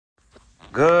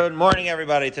Good morning,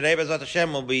 everybody. Today, B'ezrat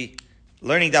Hashem, we'll be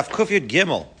learning Daf Kuf Yud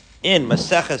Gimel in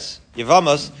Maseches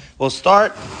Yevamos. We'll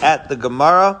start at the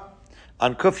Gemara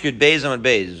on Kuf Yud Beis Amud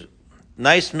Beis.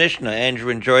 Nice Mishnah. Andrew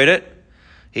enjoyed it.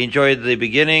 He enjoyed the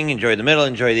beginning, enjoyed the middle,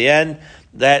 enjoyed the end.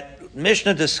 That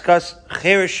Mishnah discussed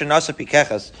Cheresh Shenasa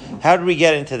Pikachas. How did we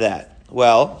get into that?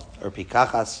 Well, or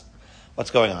Pikachas.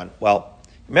 What's going on? Well,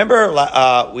 remember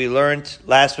we learned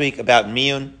last week about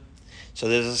Miyun. So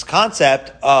there's this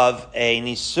concept of a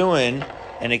Nisuin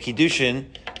and a Kiddushin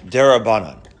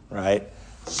Derabanan, right?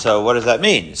 So what does that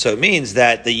mean? So it means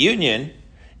that the union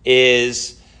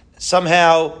is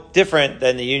somehow different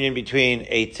than the union between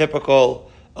a typical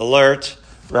alert,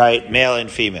 right, male and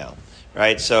female,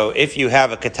 right? So if you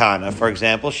have a katana, for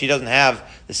example, she doesn't have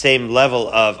the same level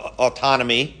of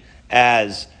autonomy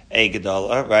as a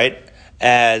gedola, right,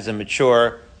 as a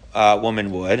mature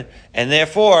woman would, and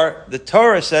therefore the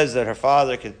Torah says that her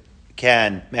father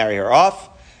can marry her off,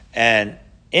 and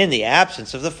in the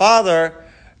absence of the father,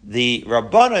 the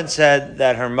Rabbanan said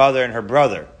that her mother and her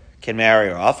brother can marry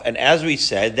her off, and as we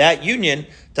said, that union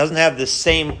doesn't have the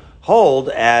same hold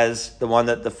as the one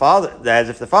that as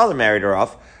if the father married her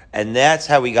off, and that's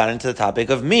how we got into the topic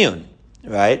of miyun,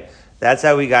 right? That's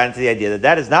how we got into the idea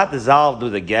that is not dissolved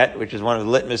with a get, which is one of the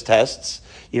litmus tests.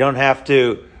 You don't have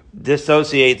to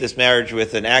dissociate this marriage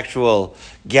with an actual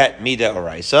get mida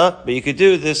oraisa, but you could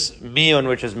do this miyun,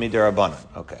 which is midarabanan.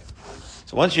 Okay.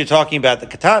 So once you're talking about the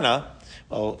katana,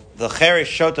 well, the cheresh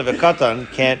shota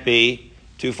v'katan can't be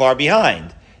too far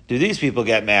behind. Do these people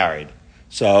get married?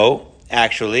 So,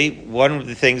 actually, one of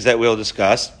the things that we'll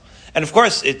discuss, and of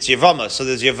course it's Yevamos, so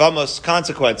there's Yevamos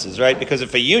consequences, right? Because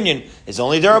if a union is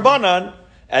only derabanan,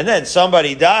 and then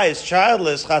somebody dies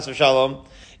childless, chas v'shalom,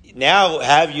 now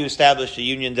have you established a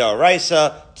union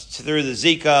d'oraisa through the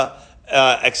Zika,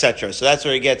 etc. So that's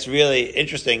where it gets really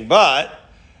interesting. But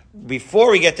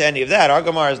before we get to any of that, our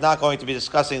Gemara is not going to be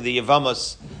discussing the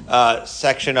Yevamos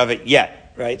section of it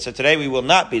yet, right? So today we will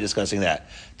not be discussing that.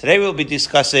 Today we'll be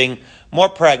discussing more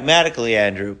pragmatically,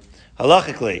 Andrew,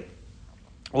 halachically,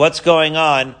 what's going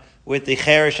on with the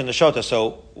cheresh and the shota.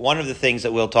 So one of the things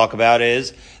that we'll talk about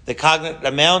is the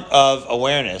amount of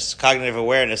awareness, cognitive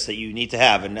awareness that you need to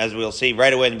have. And as we'll see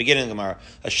right away in the beginning of the Gemara,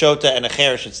 a shota and a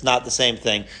cheresh, it's not the same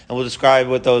thing. And we'll describe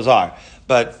what those are.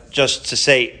 But just to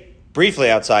say briefly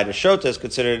outside, a shota is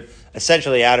considered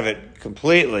essentially out of it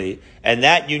completely. And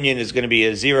that union is going to be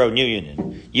a zero new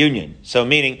union. So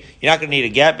meaning you're not going to need a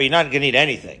get, but you're not going to need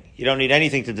anything. You don't need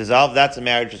anything to dissolve. That's a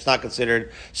marriage. It's not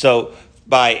considered. So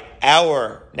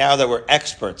now that we're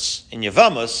experts in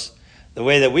Yevamos, the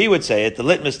way that we would say it, the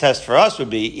litmus test for us would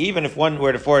be, even if one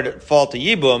were to fall to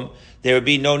Yibum, there would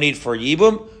be no need for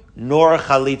Yibum, nor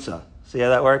Chalitza. See how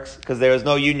that works? Because there is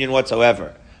no union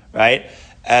whatsoever, right?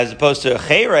 As opposed to a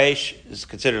Cheresh is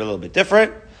considered a little bit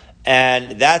different,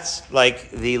 and that's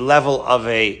like the level of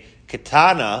a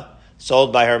katana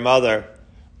sold by her mother,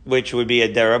 which would be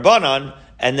a derabanan,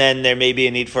 and then there may be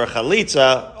a need for a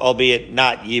chalitza, albeit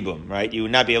not yibum, right? You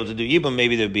would not be able to do yibum,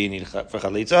 maybe there would be a need for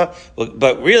chalitza.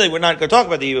 But really, we're not going to talk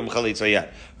about the yibum chalitza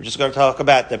yet. We're just going to talk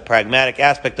about the pragmatic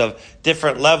aspect of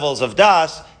different levels of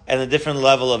das and the different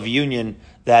level of union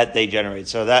that they generate.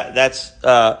 So that's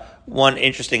one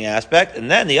interesting aspect. And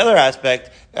then the other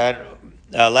aspect,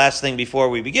 last thing before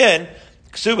we begin,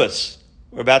 ksubas.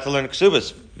 We're about to learn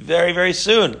ksubas very, very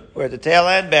soon. We're at the tail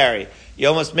end, Barry. You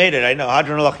almost made it. I know.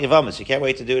 Hadron Alach Yevamos. You can't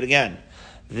wait to do it again.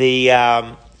 The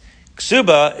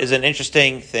ksuba is an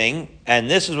interesting thing, and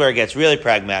this is where it gets really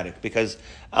pragmatic, because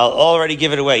I'll already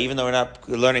give it away, even though we're not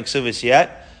learning ksubas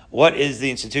yet. What is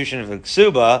the institution of a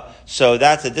ksuba? So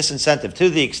that's a disincentive to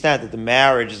the extent that the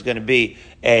marriage is going to be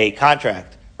a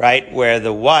contract, right, where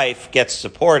the wife gets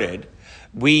supported.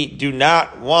 We do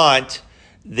not want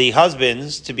the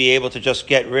husbands to be able to just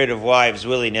get rid of wives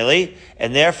willy-nilly,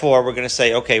 and therefore we're going to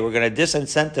say, okay, we're going to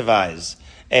disincentivize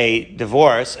a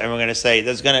divorce, and we're going to say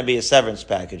there's going to be a severance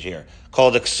package here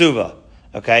called a ksuba,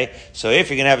 okay? So if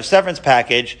you're going to have a severance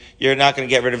package, you're not going to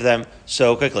get rid of them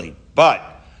so quickly. But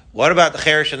what about the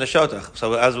cheresh and the shota?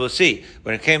 So as we'll see,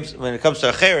 when it comes to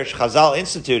a cheresh, Chazal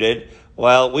instituted,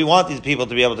 well, we want these people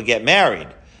to be able to get married.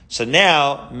 So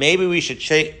now maybe we should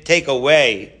take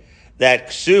away that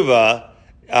ksuba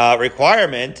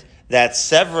requirement, that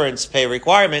severance pay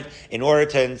requirement, in order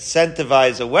to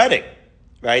incentivize a wedding,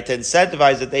 right? To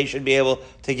incentivize that they should be able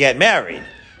to get married.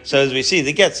 So as we see,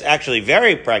 it gets actually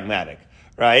very pragmatic,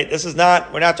 right?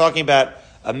 We're not talking about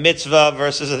a mitzvah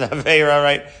versus an aveira,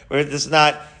 right? This is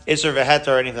not isur v'heter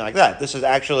or anything like that. This is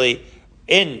actually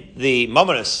in the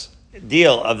momentous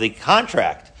deal of the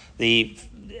contract, the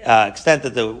extent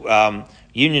that the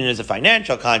Union is a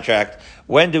financial contract.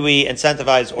 When do we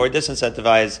incentivize or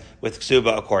disincentivize with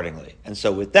ksuba accordingly? And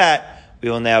so with that, we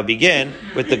will now begin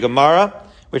with the Gemara,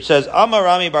 which says, Amar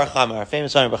Rami Bar Chama, our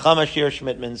famous Rami Bar Chama, Shir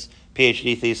Schmidtman's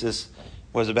PhD thesis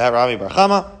was about Rami Bar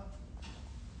Chama.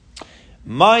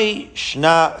 Mai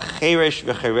shna cheresh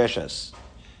v'chereshas,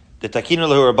 the takinu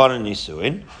lehu rabbanon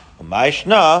nisuin, mai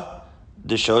shna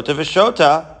the shota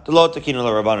v'shota, the lo takinu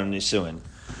lehu rabbanon nisuin.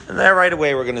 And there right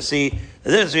away we're going to see the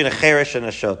difference between a cheresh and a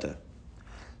shota.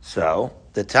 So,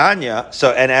 the Tanya,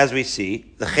 and as we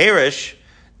see, the cheresh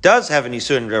does have a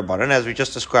nisuin rabbanon, as we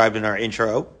just described in our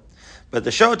intro, but the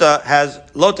shota has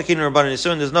lo takinu rabbanon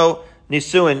nisuin. There's no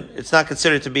nisuin. It's not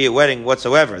considered to be a wedding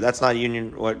whatsoever. That's not a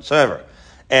union whatsoever.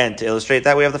 And to illustrate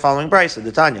that, we have the following brisa,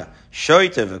 the Tanya.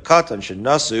 Shoita v'katan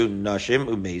shenasu nashim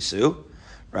umesu.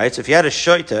 Right? So if you had a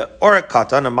shoita or a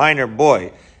katan, a minor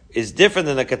boy, is different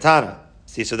than a katana.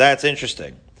 See, so that's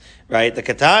interesting. Right? The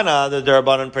katana, the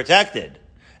derabanan protected.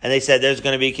 And they said there's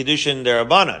going to be kiddushin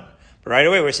derabanan. But right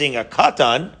away we're seeing a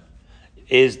katan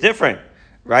is different.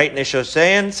 Right?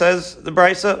 Neshosein says the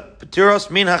brisa, Peturos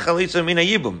min hachalitza min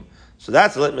yibum. So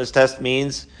that's the litmus test,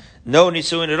 means no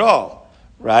nisuin at all.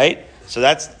 Right?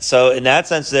 So in that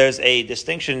sense, there's a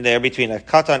distinction there between a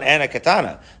katan and a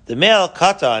katana. The male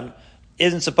katan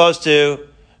isn't supposed to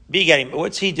be getting.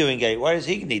 What's he doing? Why does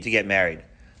he need to get married?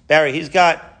 Barry, he's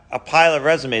got a pile of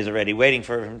resumes already waiting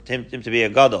for him to be a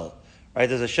gadol. Right?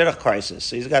 There's a shidduch crisis.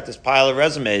 So he's got this pile of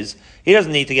resumes. He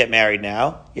doesn't need to get married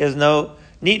now. He has no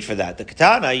need for that. The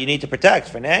katana you need to protect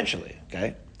financially.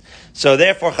 Okay. So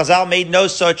therefore, Chazal made no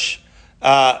such.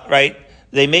 Right?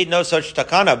 They made no such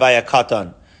takana by a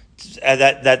katan.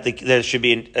 There should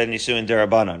be a nisuin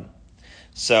derabanan.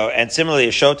 So, and similarly,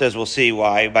 a shota, as we'll see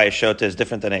why by a shota is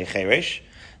different than a cheresh.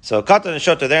 So, katan and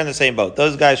shota, they're in the same boat.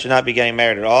 Those guys should not be getting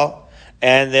married at all,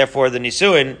 and therefore the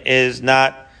nisuin is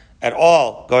not at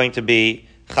all going to be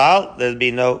chal. There'll be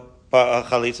no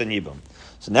chalitza and yibum.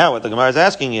 So now, what the Gemara is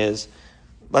asking is,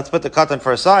 let's put the katan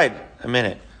for aside a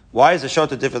minute. Why is the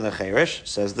shota different than cheresh?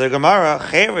 Says the Gemara,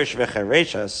 cheresh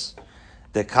v'chereshas,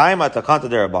 the kaima takanta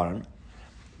derabanan.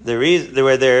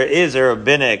 Where there is a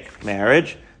rabbinic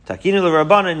marriage, takinu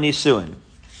l'rabbanan nisuin.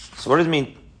 So what does it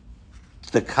mean?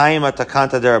 The kaima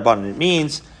takanta derabanan. It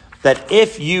means that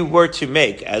if you were to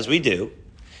make, as we do,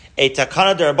 a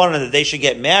takana derabanan that they should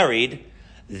get married,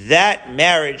 that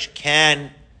marriage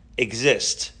can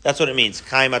exist. That's what it means.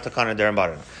 Kaima takana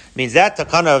derabanan. It means that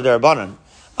takana of derabanan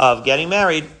of getting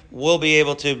married will be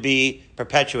able to be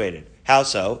perpetuated. How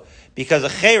so? Because a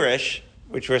cheresh,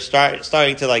 which we're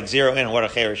starting to zero in on what a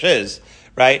cheresh is,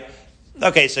 right?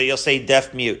 Okay, so you'll say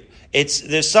deaf mute.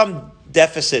 There's some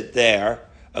deficit there,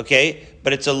 okay,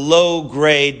 but it's a low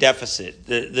grade deficit.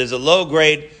 There's a low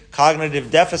grade cognitive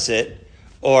deficit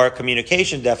or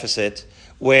communication deficit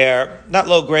where, not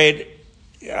low grade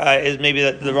is maybe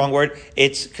the wrong word,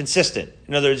 it's consistent.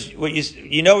 In other words,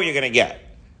 you know what you're going to get,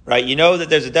 right? You know that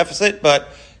there's a deficit, but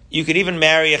you could even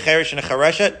marry a cheresh and a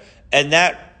chereshet, and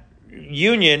that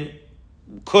union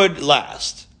could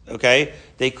last, okay?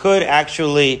 They could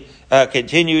actually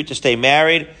continue to stay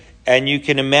married, and you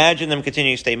can imagine them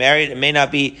continuing to stay married. It may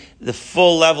not be the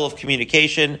full level of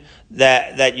communication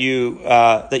that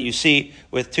you see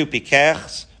with two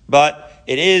pikechs, but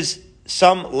it is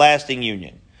some lasting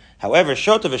union. However,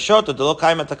 shota v'shota de lo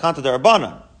kaima takanta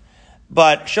derabanan.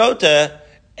 But shota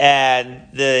and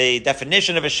the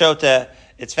definition of a shota,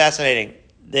 it's fascinating.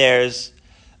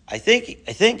 I think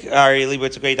Ari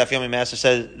Leibowitz, a great Daf Yomi master,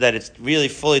 says that it's really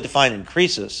fully defined in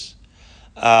Krisus.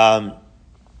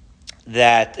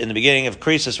 That in the beginning of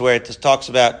Krisus, where it just talks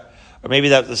about, or maybe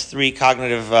that was 3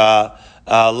 cognitive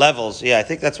levels. Yeah, I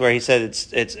think that's where he said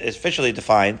it's officially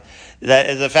defined. That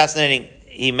is a fascinating.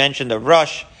 He mentioned a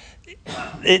rush.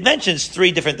 It mentions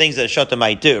 3 different things that a shota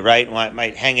might do. Right,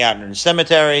 might hang out in a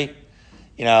cemetery.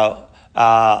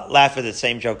 Laugh at the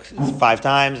same joke 5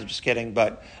 times. I'm just kidding,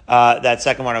 but that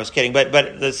second one I was kidding. But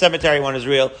the cemetery one is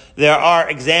real. There are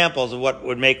examples of what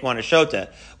would make one a shota.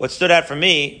 What stood out for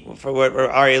me, for what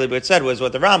Ari Leibowitz said, was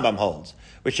what the Rambam holds,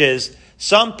 which is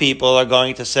some people are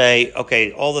going to say,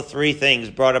 okay, all the 3 things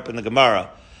brought up in the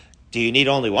Gemara, do you need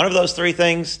only one of those 3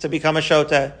 things to become a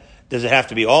shota? Does it have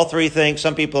to be all 3 things?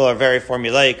 Some people are very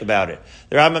formulaic about it.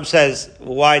 The Rambam says,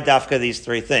 why dafka these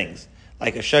 3 things?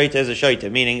 Like a shoita is a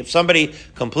shoita, meaning if somebody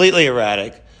completely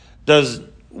erratic does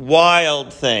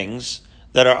wild things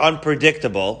that are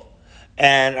unpredictable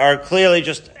and are clearly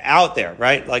just out there,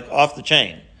 right? Like off the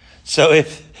chain. So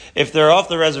if they're off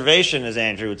the reservation, as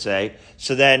Andrew would say,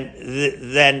 so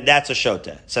then that's a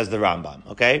shota, says the Rambam,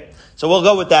 okay? So we'll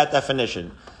go with that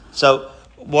definition. So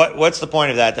what's the point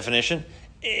of that definition?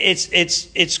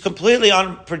 it's completely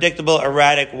unpredictable,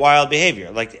 erratic, wild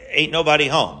behavior. Like ain't nobody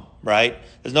home, right?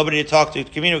 There's nobody to talk to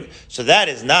communicate. So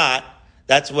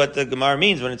that's what the Gemara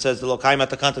means when it says the lokaim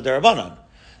atakanta derabanan.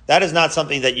 That is not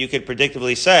something that you could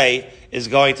predictably say is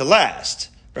going to last,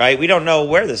 right? We don't know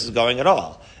where this is going at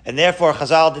all. And therefore,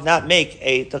 Chazal did not make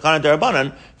a takana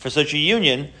derabanan for such a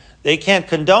union. They can't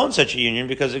condone such a union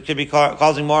because it could be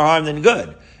causing more harm than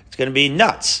good. It's going to be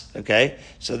nuts, okay?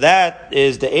 So that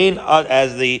is the ein,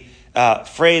 as the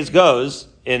phrase goes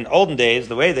in olden days,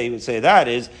 the way they would say that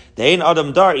is, the ein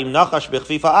adam dar im nachash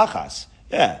b'chfifa achas.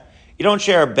 Yeah. You don't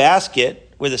share a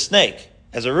basket with a snake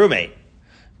as a roommate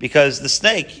because the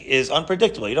snake is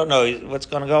unpredictable. You don't know what's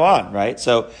going to go on, right?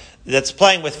 So that's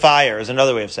playing with fire is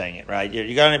another way of saying it, right?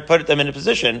 You're going to put them in a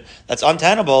position that's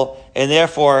untenable, and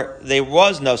therefore there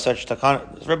was no such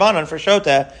rabbanon for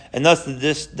shota, and thus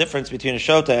this difference between a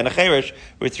shota and a cherish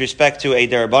with respect to a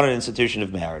derabanan institution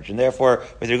of marriage. And therefore,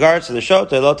 with regards to the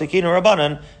shota, lo tekinu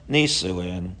rabbanan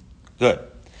nisuin. Good.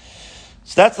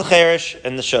 So that's the cherish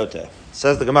and the shota.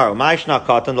 Says the Gemara, ma'ishna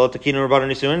katan lo tekinu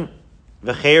rabbanan nisuin,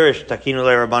 v'cherish takinu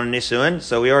le rabbanan nisuin.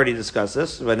 So we already discussed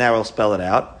this, but now we'll spell it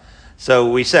out.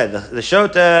 So we said the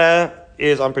shota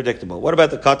is unpredictable. What about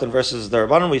the katan versus the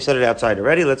rabbanon? We said it outside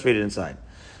already. Let's read it inside.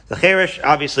 The cherish,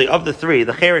 obviously, of the three,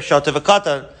 the cherish, shota,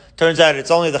 v'katan, turns out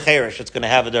it's only the cherish that's going to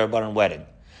have a rabbanon wedding,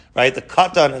 right? The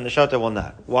katan and the shota will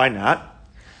not. Why not?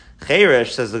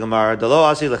 Cherish, says the Gemara, delo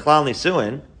asi lechlal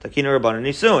nisuin, takinu rabbanon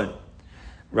nisuin,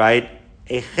 right?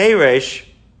 A cherish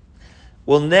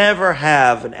will never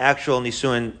have an actual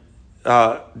nisuin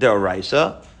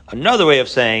deoraisa. Another way of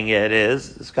saying it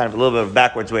is, it's kind of a little bit of a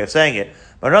backwards way of saying it,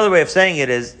 but another way of saying it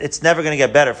is, it's never going to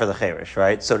get better for the cherish,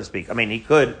 right? So to speak. I mean, he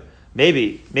could,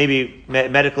 maybe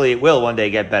medically it will one day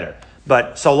get better.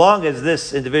 But so long as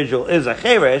this individual is a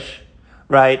cherish,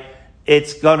 right,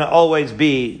 it's going to always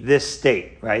be this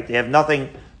state, right? They have nothing,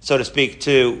 so to speak,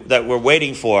 that we're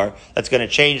waiting for that's going to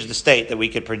change the state that we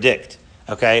could predict,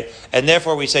 okay? And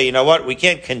therefore we say, you know what, we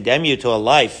can't condemn you to a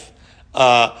life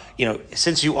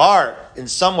since you are in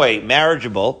some way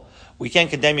marriageable, we can't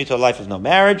condemn you to a life of no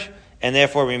marriage, and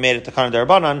therefore we made it to Takana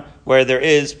Derabanan, where there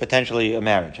is potentially a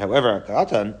marriage. However, a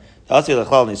Katan,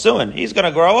 he's going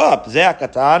to grow up. Zeh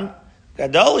Katan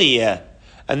Gadoliyeh.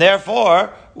 And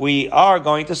therefore, we are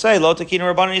going to say, Lo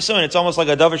Takinu Rabbanan Nisuin. It's almost like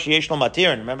a Davar Sheyesh Lo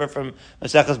Matirin. Remember from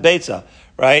Maseches Beitza,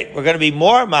 right? We're going to be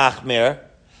more machmir,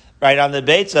 right, on the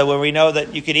Beitza, where we know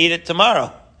that you could eat it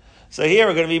tomorrow. So here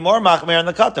we're going to be more machmir on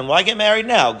the katan. Why get married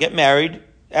now? Get married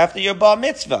after your bar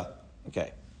mitzvah.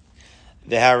 Okay.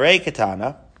 The hare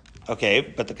katana. Okay,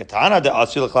 but the katana, the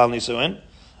asul klal nisuin.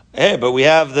 Hey, but we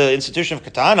have the institution of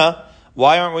katana.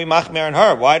 Why aren't we machmir on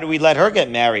her? Why do we let her get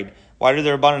married? Why do the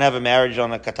rabbanon have a marriage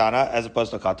on a katana as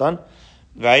opposed to katan?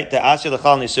 Right? The asul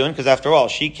klal nisuin, because after all,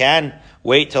 she can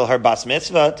wait till her bas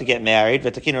mitzvah to get married.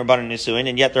 V'takin rabbanon nisuin,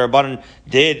 and yet the rabbanon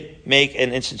did make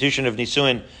an institution of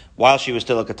nisuin while she was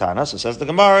still a katana. So says the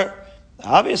Gemara,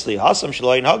 obviously, hasam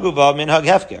shloin haguba min hag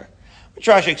hefker. Which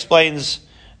Rashi explains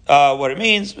what it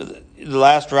means. The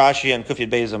last Rashi on Kufyat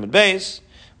Beis Amud Beis,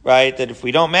 right? That if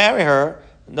we don't marry her,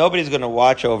 nobody's going to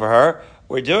watch over her.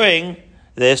 We're doing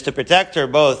this to protect her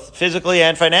both physically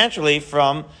and financially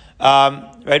from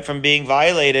being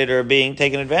violated or being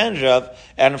taken advantage of.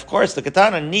 And of course, the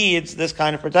katana needs this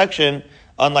kind of protection,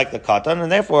 unlike the katan,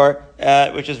 and therefore,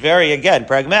 which is very, again,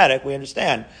 pragmatic, we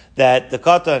understand that the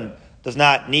katan does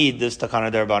not need this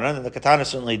takana derabanan, and the katana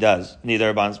certainly does need the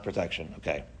rabban's protection.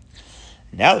 Okay.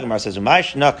 Now the Gemara says,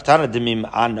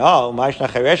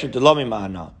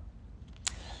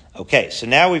 okay, so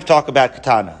now we've talked about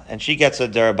katana, and she gets a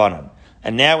derabanan.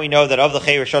 And now we know that of the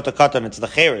chereshot katan, it's the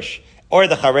cheresh, or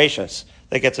the chareshas,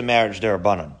 that gets a marriage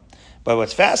derabanan. But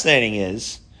what's fascinating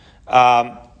is,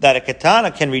 that a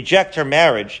katana can reject her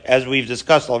marriage, as we've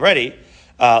discussed already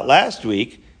last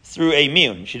week, through a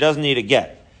miyun. She doesn't need a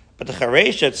get. But the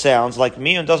chareshet sounds like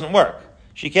miyun doesn't work.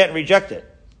 She can't reject it.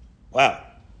 Wow.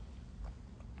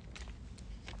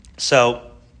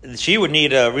 So she would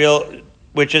need a real,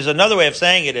 which is another way of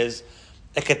saying it is,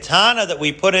 a katana that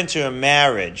we put into a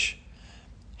marriage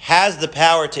has the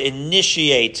power to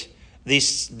initiate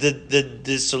the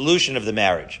dissolution of the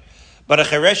marriage. But a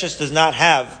chereshes does not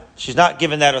have, she's not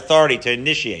given that authority to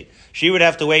initiate. She would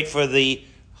have to wait for the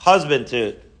husband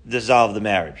to dissolve the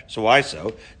marriage. So why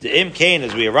so? The Im Kain,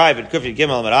 as we arrive at Kufyat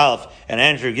Gimel Amud Aleph, and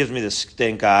Andrew gives me the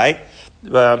stink eye,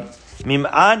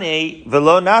 Mim'ane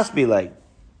velo nasbile.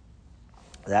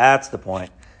 That's the point.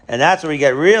 And that's where we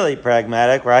get really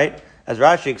pragmatic, right? As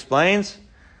Rashi explains,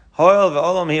 Hoil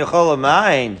v'olam hi'chol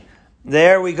mind.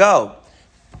 There we go.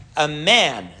 A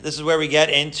man, this is where we get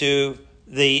into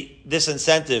the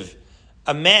disincentive.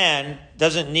 A man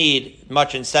doesn't need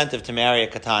much incentive to marry a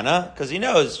katana because he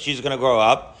knows she's going to grow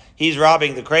up. He's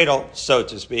robbing the cradle, so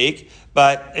to speak,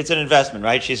 but it's an investment,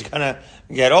 right? She's going to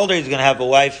get older, he's going to have a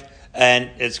wife, and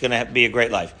it's going to be a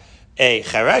great life. A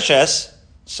chereshes,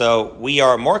 so we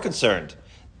are more concerned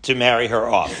to marry her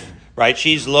off, right?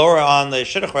 She's lower on the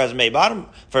shidduch resume bottom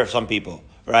for some people,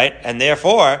 right? And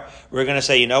therefore, we're going to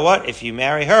say, you know what? If you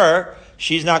marry her,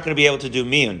 she's not going to be able to do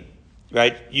miyun,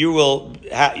 right? You will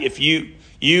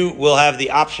you will have the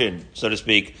option, so to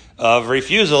speak, of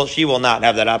refusal. She will not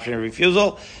have that option of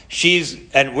refusal.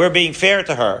 And we're being fair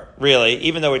to her, really,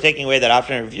 even though we're taking away that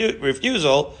option of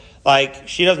refusal. Like,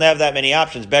 she doesn't have that many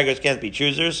options. Beggars can't be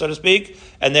choosers, so to speak.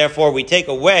 And therefore, we take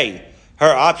away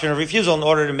her option of refusal in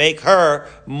order to make her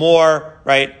more,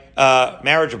 right,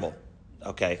 marriageable.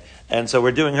 Okay. And so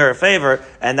we're doing her a favor,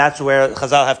 and that's where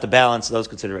Chazal have to balance those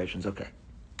considerations. Okay.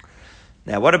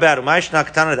 Now, what about Umayshna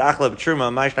Katana the Achla B'Truma,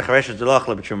 Umayshna Chareshes the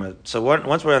Achla B'Truma? So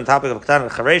once we're on the topic of Katana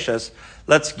and Chareshes,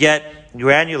 let's get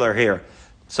granular here.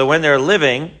 So when they're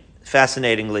living,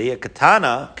 fascinatingly, a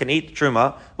Katana can eat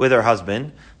Truma with her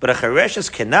husband, but a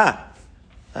Chareshes cannot.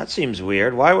 That seems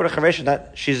weird. Why would a Chareshes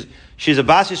not? She's a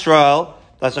Bas Yisrael,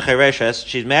 that's a Chareshes.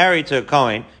 She's married to a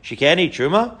Kohen. She can't eat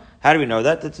Truma? How do we know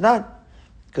that? It's not.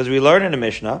 Because we learn in the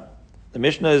Mishnah. The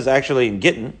Mishnah is actually in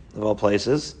Gittin, of all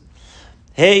places.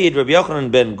 Hey, Rabbi Yochanan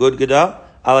ben Gudgada,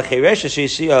 ala Chereshes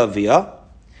she'isiya avia.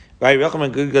 Right, Rabbi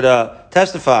Yochanan ben Gudgada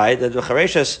testified that the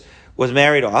Chereshes was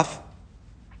married off.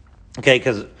 Okay,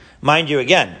 because, mind you,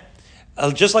 again,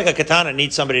 just like a katana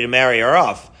needs somebody to marry her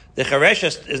off, the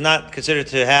Chereshes is not considered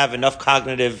to have enough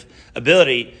cognitive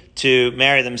ability to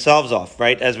marry themselves off,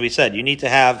 right? As we said, you need to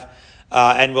have,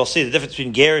 and we'll see the difference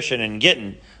between Gerushin and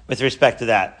Gittin with respect to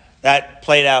that. That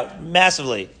played out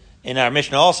massively in our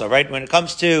Mishnah also, right? When it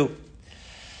comes to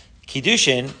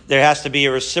Kiddushin, there has to be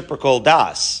a reciprocal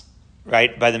das,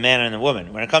 right, by the man and the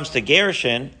woman. When it comes to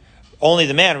Gerushin, only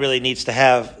the man really needs to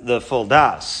have the full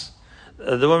das.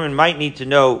 The woman might need to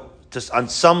know just on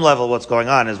some level what's going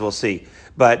on, as we'll see,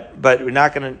 but we're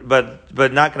not going to,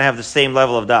 but not going to have the same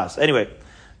level of das. Anyway,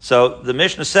 so the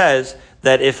Mishnah says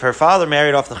that if her father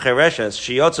married off the Chereshes,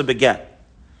 she yotza beget.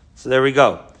 So there we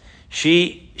go.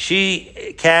 She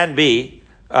can be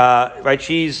right.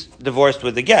 She's divorced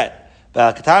with the get.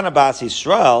 Katana Bas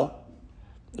Yisrael,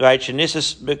 right?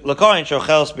 Shenisis Lakoin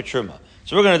Shocheles B'Truma.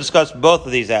 So we're going to discuss both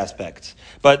of these aspects.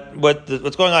 But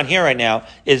what's going on here right now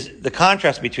is the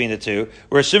contrast between the two.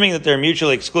 We're assuming that they're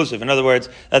mutually exclusive. In other words,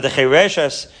 that the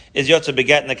Chereshes is Yotze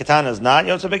Beget and the Katana is not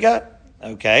Yotze Beget.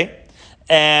 Okay.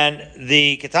 And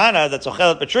the Katana that's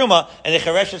Ochelet B'Truma and the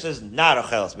Chereshes is not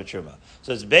Ochelet B'Truma.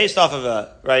 So it's based off of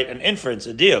an inference,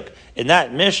 a diuk, in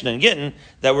that Mishnah and Gittin,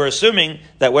 that we're assuming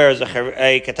that whereas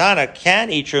a Katana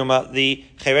can eat Truma, the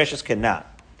Chereshes cannot.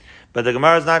 But the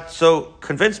Gemara is not so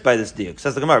convinced by this diuk.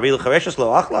 Says the Gemara, Chereshes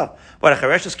lo achla? What, a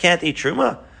Chereshes can't eat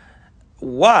Truma?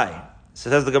 Why?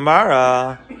 So says the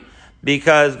Gemara,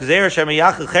 because Gzeira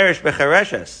Shemiyachil Cheresh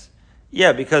Bechereshes.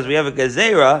 Yeah, because we have a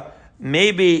Gezerah.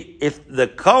 Maybe if the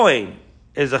Kohen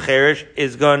is a Cheresh,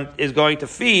 is going to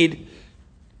feed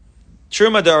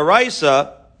Truma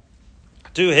D'Oraisa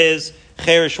to his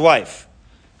Cheresh wife.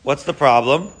 What's the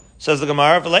problem? Says the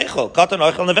Gemara, V'leichol, Katan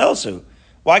Oichel Nevelsu.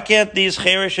 Why can't these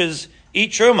Chereshes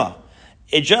eat Truma?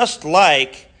 It just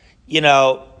like,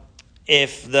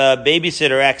 if the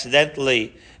babysitter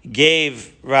accidentally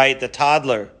gave, right, the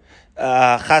toddler,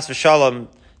 Chas v'Shalom,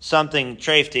 something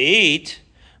treif to eat,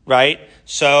 right?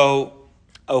 So,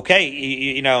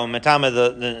 okay, matama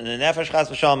the nefesh Chas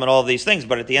v'Shalom and all of these things,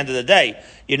 but at the end of the day,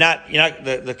 the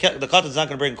Katan's not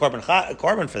going to bring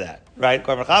korban for that, right?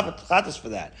 Korban chatas for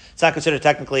that. It's not considered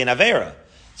technically an avera.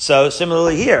 So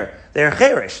similarly here, they're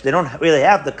cherish. They don't really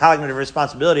have the cognitive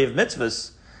responsibility of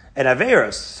mitzvahs and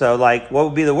averos. So what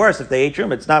would be the worst if they ate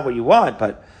truma? It's not what you want,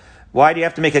 but why do you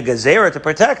have to make a gezerah to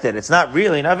protect it? It's not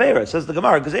really an avera. Says the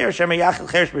Gemara, gezerah shema yachil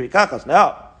cherish b'rikachos.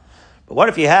 No. But what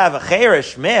if you have a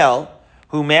cherish male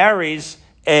who marries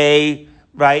a,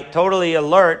 right, totally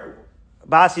alert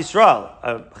Bas Yisrael,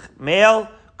 a male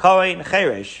Kohen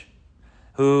cherish,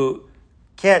 who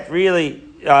can't really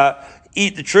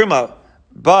eat the truma,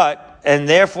 and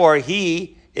therefore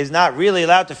he is not really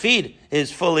allowed to feed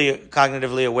his fully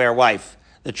cognitively aware wife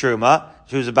the truma,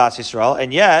 who's a Bas Yisrael,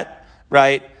 and yet,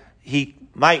 right, he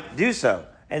might do so.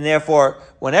 And therefore,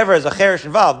 whenever there's a cherish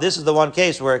involved, this is the one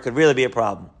case where it could really be a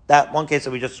problem. That one case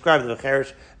that we just described, the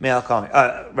cherish male Kohen.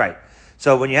 Right.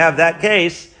 So when you have that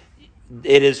case,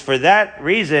 it is for that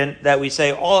reason that we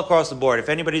say all across the board, if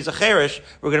anybody's a cherish,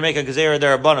 we're going to make a gezerah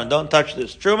derabanan. Don't touch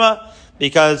this truma,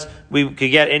 because we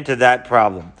could get into that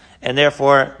problem. And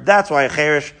therefore, that's why a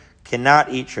cherish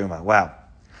cannot eat truma. Wow.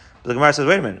 But the Gemara says,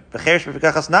 wait a minute.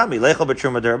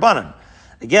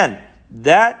 Again,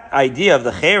 that idea of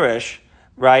the cheresh,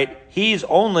 right? He's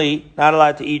only not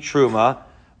allowed to eat truma,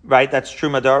 right? That's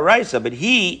truma d'oraisa, but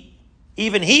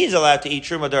even he's allowed to eat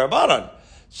truma d'Rabbanan.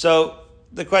 So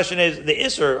the question is, the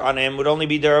isser on him would only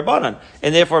be d'Rabbanan,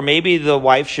 and therefore maybe the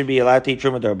wife should be allowed to eat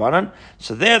truma d'Rabbanan.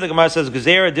 So there, the Gemara says,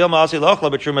 gezerah dilma asi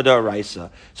lochla b'truma d'oraisa.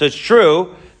 So it's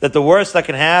true that the worst that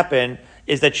can happen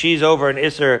is that she's over an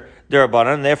isser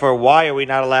d'Rabbanan. Therefore, why are we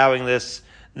not allowing this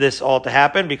all to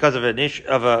happen? Because of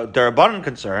of a d'Rabbanan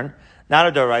concern, not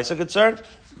a d'oraisa concern.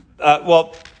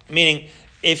 Meaning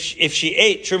if she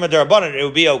ate truma d'Rabbanan, it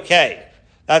would be okay.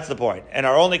 That's the point. And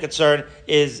our only concern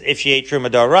is if she ate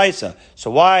truma d'oraisa.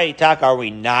 So why, Tak, are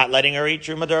we not letting her eat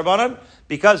truma d'Rabbanan?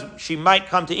 Because she might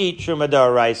come to eat truma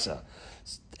d'oraisa.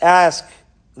 Ask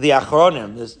the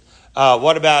achronim.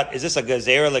 What about, is this a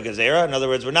gezerah legezerah? In other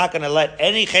words, we're not going to let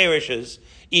any cherishes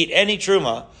eat any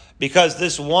truma because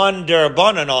this one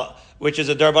d'Rabbanan, which is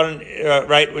a d'Rabbanan,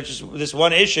 right, which is this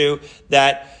one issue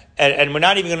that, and we're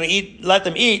not even going to let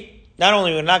them eat. Not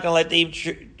only we're not going to let them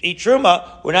eat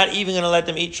truma, we're not even going to let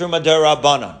them eat truma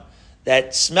d'Rabbanan.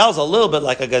 That smells a little bit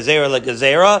like a gezerah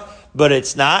legezerah, but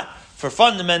it's not, for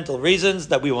fundamental reasons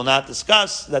that we will not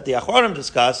discuss, that the achronim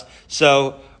discuss.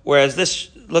 So, whereas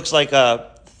this looks like a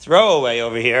throwaway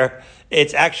over here,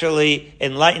 it actually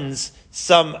enlightens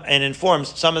some and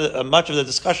informs much of the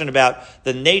discussion about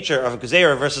the nature of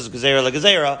gezerah versus gezerah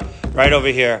legezerah right over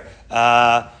here.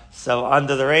 So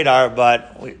under the radar,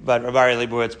 but Rabbi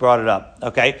Leibowitz brought it up.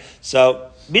 Okay, so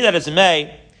be that as it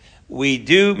may, we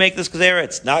do make this gezerah.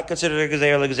 It's not considered a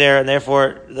gezerah legezerah, and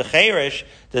therefore the cheirish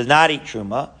does not eat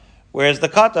truma, whereas the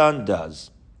katan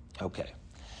does. Okay.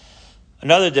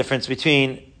 Another difference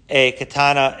between a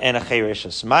katana and a cheirish.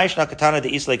 Ma'ishna katana de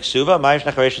islek suva,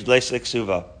 ma'ishna cheirish de islek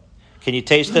suva. Can you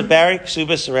taste it, Barry?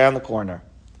 Ksubas around the corner.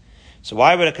 So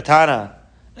why would a katana,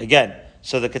 again,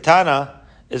 so the katana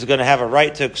is going to have a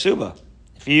right to ksuba.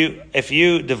 If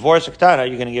you divorce a katana,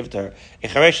 you're going to give it to her. A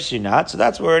chereshes, you're not. So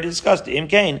that's where it is discussed. Im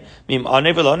kain, mim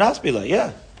anevelo naspila.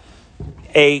 Yeah.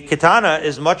 A katana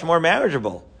is much more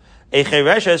marriageable. A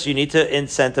chereshes, you need to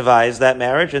incentivize that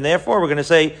marriage, and therefore we're going to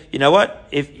say, you know what?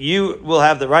 If you will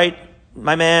have the right,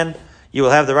 my man, you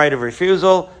will have the right of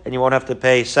refusal, and you won't have to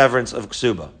pay severance of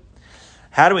ksuba.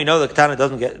 How do we know the katana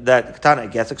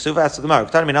gets a ksuba? Ask the Gemara.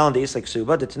 Katana minalan deisek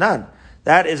ksuba d'tanan.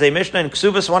 That is a Mishnah in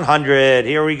Ksubas 100.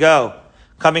 Here we go.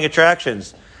 Coming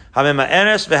attractions.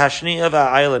 Hamema'enes v'hashniya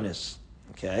v'a'ilanis.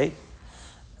 Okay.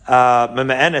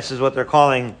 Mema'enes is what they're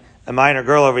calling a minor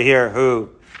girl over here who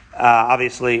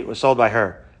obviously was sold by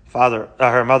her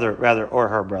mother, or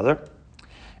her brother.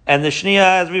 And the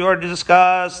shniya, as we've already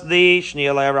discussed, the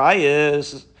shniya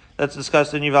la'arayis, that's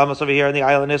discussed in Yevamos over here, in the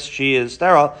a'ilanis, she is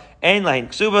sterile. Ein lahin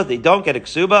ksuba, they don't get a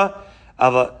ksuba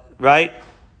right?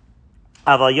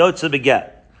 Aval yotze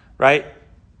beget, right?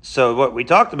 So what we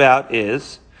talked about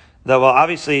is that, well,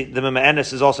 obviously the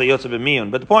mema'enes is also yotze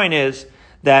b'miyun, but the point is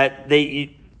that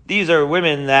these are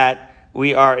women that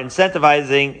we are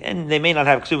incentivizing, and they may not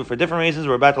have ksuba for different reasons.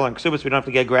 We're about to learn ksuba, so we don't have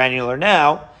to get granular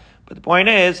now. But the point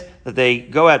is that they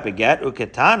go at beget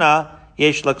uketana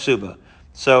yesh la ksuba.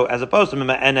 So as opposed to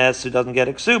mema'enes who doesn't get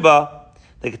a ksuba,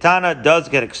 the katana does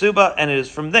get a ksuba, and it is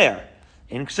from there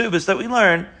in ksubas that we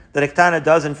learn that a katana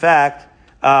does in fact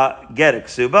get a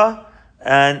ksuba,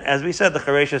 and as we said, the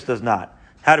chereshes does not.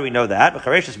 How do we know that? The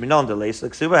chereshes minon delays the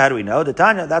ksuba. How do we know? The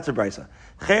Tanya, that's a brisa.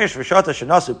 Cheresh v'shota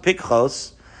shenasu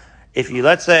pikchos. If you,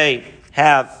 let's say,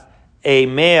 have a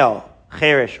male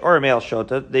cheresh or a male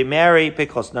shota, they marry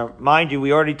pikchos. Now, mind you,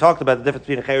 we already talked about the difference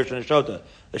between a cheresh and a shota.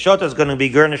 The shota is going to be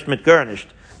garnished mit garnished.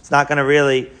 It's not going to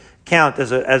really count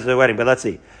as a wedding. But let's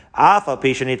see. Afa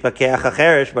pishanit bakeach a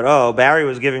cheresh. But Barry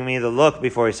was giving me the look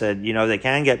before he said, they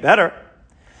can get better.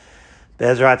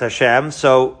 Bezrat Hashem.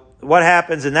 So what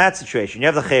happens in that situation? You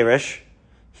have the cheresh.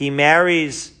 He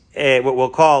marries what we'll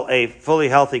call a fully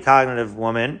healthy cognitive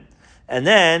woman, and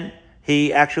then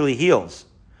he actually heals.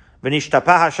 V'nishtapah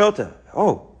hashota.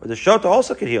 The shota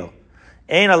also could heal.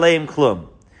 Ein aleim klum.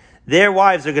 Their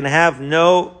wives are going to have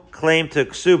no claim to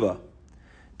ksuba.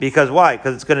 Because why?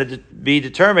 Because it's going to be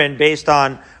determined based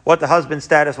on what the husband's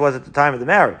status was at the time of the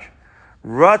marriage.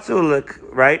 Ratzulik,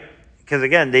 right? Because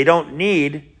again, they don't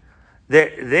need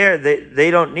they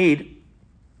don't need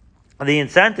the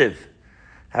incentive.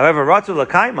 However, Ratzu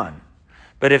Lakaiman.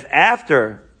 But if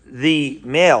after the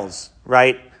males,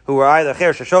 right, who were either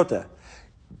Cheresh or Shota,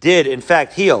 did in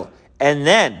fact heal, and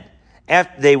then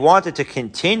after they wanted to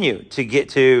continue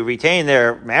to retain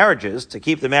their marriages, to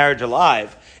keep the marriage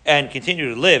alive, and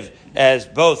continue to live as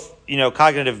both,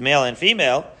 cognitive male and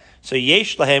female, So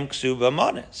yesh lahem ksuba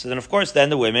mana. So then, of course, then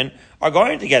the women are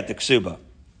going to get the ksuba.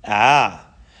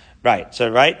 Right. So,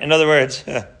 right. In other words,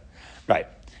 right.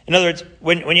 In other words,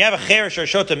 when you have a cheresh or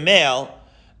shota male,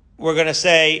 we're going to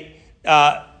say,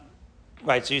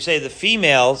 right. So you say the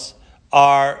females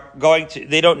are going to.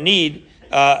 They don't need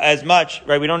as much,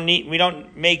 right? We don't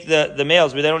make the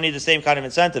males, but they don't need the same kind of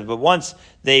incentive. But once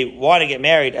they want to get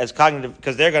married as cognitive,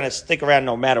 because they're going to stick around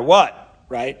no matter what,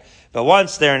 right? But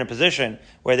once they're in a position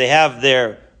where they have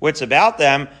their wits about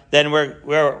them, then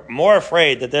we're more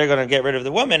afraid that they're going to get rid of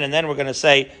the woman, and then we're going to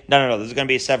say, no, there's going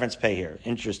to be a severance pay here.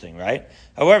 Interesting, right?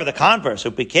 However, the converse,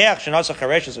 but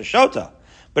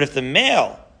if the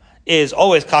male is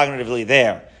always cognitively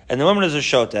there, and the woman is a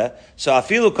shota, so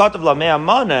afilu katav la mea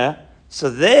mana, so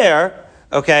there,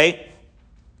 okay,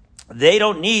 they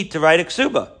don't need to write a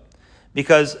ksuba.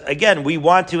 Because, again, we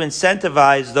want to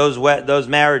incentivize those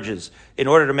marriages in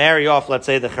order to marry off, let's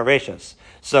say, the chareshas.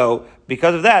 So,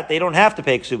 because of that, they don't have to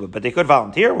pay ksuba, but they could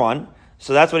volunteer one.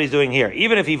 So that's what he's doing here.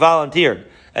 Even if he volunteered,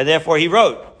 and therefore he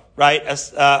wrote, right,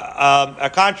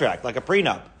 a contract, like a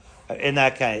prenup, in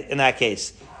that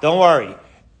case. Don't worry.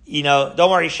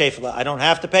 Don't worry, Shefla. I don't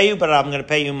have to pay you, but I'm going to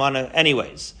pay you money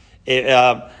anyways.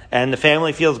 And the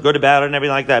family feels good about it and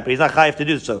everything like that, but he's not chayiv to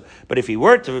do so. But if he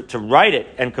were to write it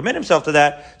and commit himself to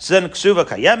that, so then ksuba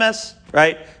kayemes,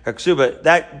 right?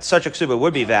 Such a ksuba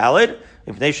would be valid.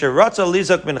 If Rashi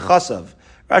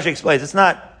explains, it's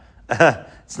not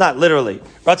literally.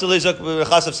 Ratza lizuk bin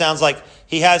chasav sounds like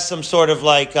he has some sort of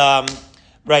like,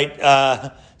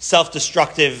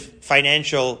 self-destructive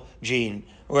financial gene,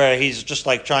 where he's just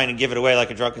like trying to give it away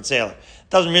like a drunken sailor.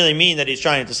 Doesn't really mean that he's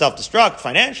trying to self-destruct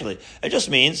financially. It just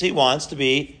means he wants to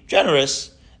be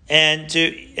generous and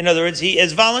in other words, he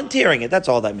is volunteering it. That's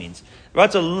all that means.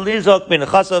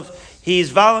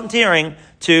 He's volunteering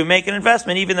to make an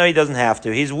investment even though he doesn't have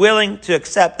to. He's willing to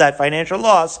accept that financial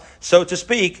loss, so to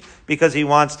speak, because he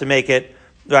wants to make it,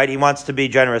 right, he wants to be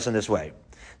generous in this way.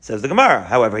 Says the Gemara.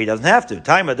 However, he doesn't have to.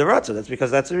 Taima deratza. That's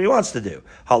because that's what he wants to do.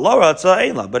 Halo ratza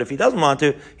einla. But if he doesn't want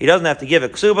to, he doesn't have to give a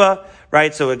ksuba,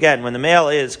 right? So again, when the male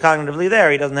is cognitively there,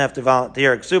 he doesn't have to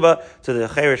volunteer a ksuba to the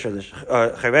cheresh or the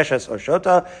chereshes or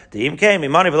shota. The imkei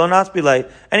mimani v'lo naspilei.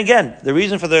 And again, the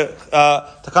reason for the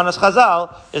takanas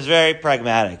chazal is very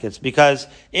pragmatic. It's because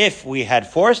if we had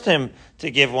forced him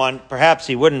to give one, perhaps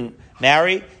he wouldn't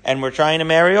marry, and we're trying to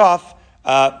marry off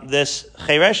this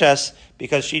chereshes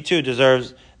because she too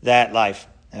deserves that life,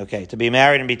 okay, to be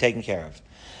married and be taken care of.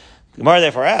 Gemara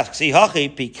therefore asks,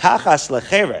 pikachas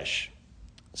lecheresh.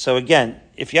 So again,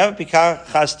 if you have a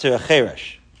pikachas to a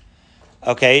cheresh,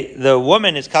 okay, the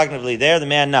woman is cognitively there, the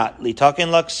man not. Litakin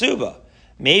la ksuba.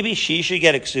 Maybe she should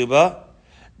get a ksuba.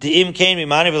 Di'im kain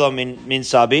mimani v'lo min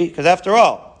sabi, because after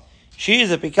all, she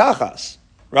is a pikachas,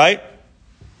 right?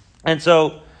 And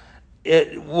so,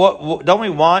 don't we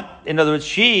want, in other words,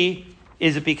 she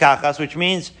is a pikachas, which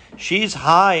means she's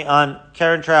high on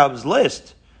Karen Traub's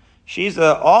list. She's an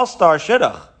all-star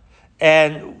shidduch.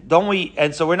 And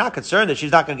so we're not concerned that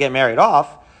she's not going to get married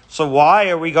off. So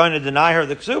why are we going to deny her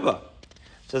the ksuba?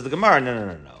 Says the Gemara,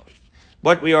 no.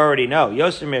 What we already know.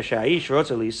 There's a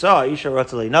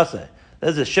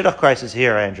shidduch crisis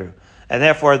here, Andrew. And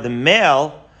therefore the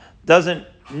male doesn't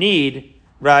need,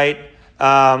 right,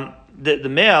 the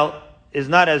male is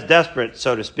not as desperate,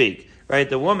 so to speak. Right,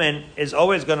 the woman is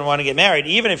always going to want to get married,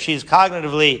 even if she's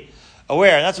cognitively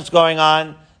aware. And that's what's going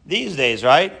on these days,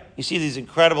 right? You see these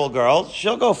incredible girls.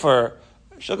 She'll go for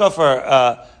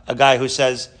a guy who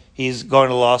says he's going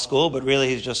to law school, but really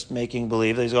he's just making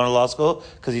believe that he's going to law school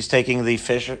because he's taking the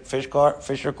fish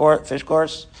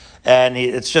course, and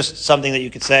it's just something that you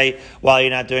could say while you're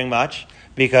not doing much.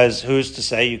 Because who's to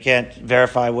say you can't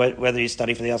verify whether you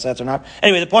study for the LSATs or not?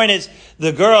 Anyway, the point is,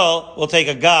 the girl will take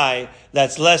a guy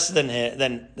that's less than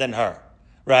her,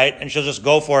 right? And she'll just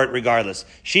go for it regardless.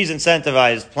 She's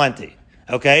incentivized plenty,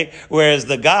 okay? Whereas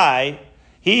the guy,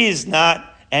 he's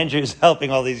not. Andrew's helping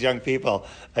all these young people.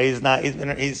 He's not.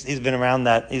 He's been around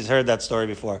that. He's heard that story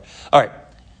before. All right.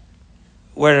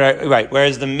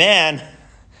 Whereas the man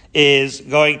is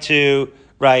going to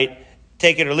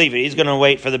take it or leave it. He's going to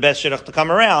wait for the best shidduch to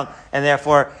come around, and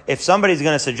therefore, if somebody's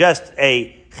going to suggest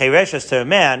a chereshes to a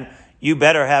man, you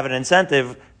better have an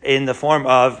incentive in the form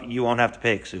of you won't have to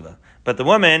pay ksuba. But the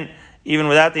woman, even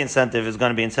without the incentive, is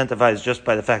going to be incentivized just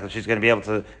by the fact that she's going to be able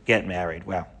to get married.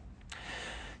 Wow.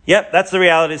 Yep, that's the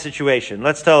reality of the situation.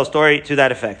 Let's tell a story to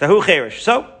that effect. Ahu cheresh.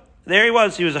 So, there he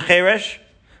was. He was a cheresh,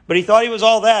 but he thought he was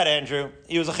all that, Andrew.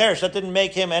 He was a cheresh. That didn't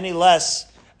make him any less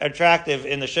attractive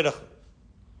in the shidduch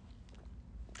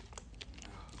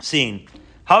scene.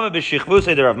 Hava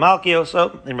b'shichvusei de Rav Malkiel.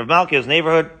 So in Rav Malkiel's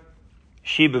neighborhood,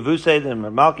 She bevused and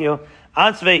Malkio.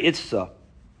 Ansve Itzsa.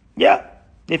 Yeah,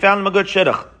 they found him a good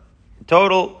shidduch.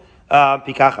 Total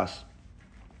pikachas.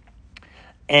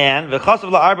 And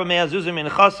v'chasav la'arba me'azuzim in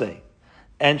chasei.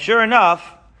 And sure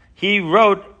enough, he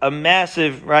wrote a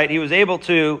massive, right, he was able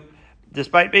to,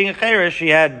 despite being a cherish, he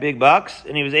had big bucks,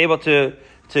 and he was able to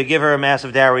give her a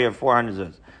massive dowry of 400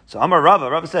 zuz. So Amar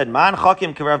Rava said, Man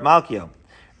chakim k'Rav Malkio.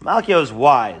 Malkio is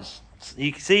wise.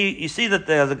 You see that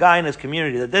there's a guy in his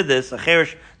community that did this, a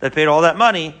cherish that paid all that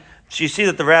money. So you see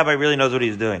that the rabbi really knows what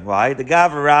he's doing. Why? The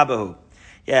Gav Rabbahu.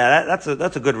 Yeah, that's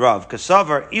a good Rav.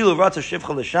 Kasavar ilu ratza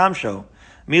shivcha l'shamsho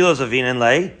milos avinin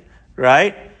lei.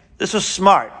 Right? This was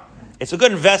smart. It's a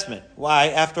good investment. Why?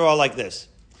 After all, like this,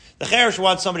 the cherish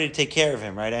wants somebody to take care of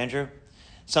him, right, Andrew?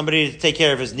 Somebody to take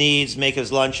care of his needs, make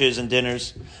his lunches and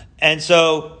dinners, and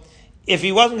so if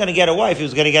he wasn't going to get a wife, he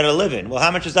was going to get a live-in. Well,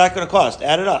 how much is that going to cost?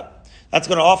 Add it up. That's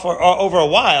going to offer over a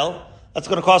while. That's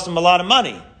going to cost him a lot of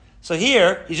money. So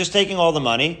here, he's just taking all the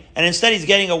money, and instead he's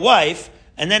getting a wife,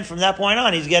 and then from that point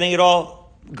on, he's getting it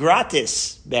all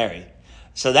gratis, Barry.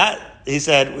 So that, he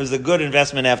said, was a good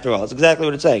investment after all. That's exactly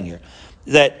what it's saying here.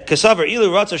 That Kasavar ilu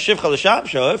ratza shivcha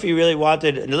l'shamsho, if he really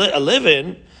wanted a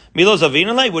live-in, milos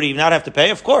avinalei, would he not have to pay?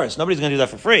 Of course. Nobody's going to do that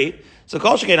for free. So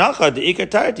kol sheken hachad de'ikar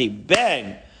tarti,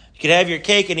 bang. You can have your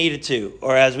cake and eat it too.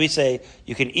 Or as we say,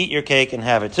 you can eat your cake and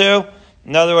have it too.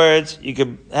 In other words, you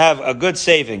could have a good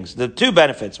savings. The two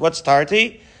benefits. What's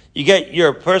tarti? You get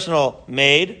your personal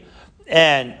maid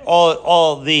and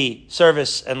all the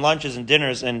service and lunches and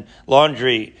dinners and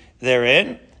laundry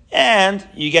therein. And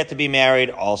you get to be married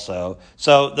also.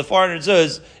 So the 400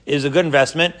 zuz is a good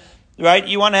investment, right?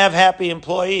 You want to have happy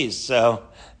employees. So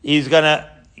he's going to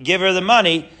give her the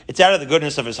money. It's out of the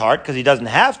goodness of his heart because he doesn't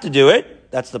have to do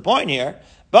it. That's the point here.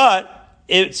 But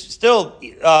it's still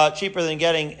cheaper than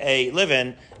getting a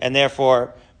live-in, and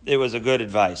therefore it was a good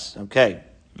advice. Okay.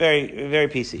 Very, very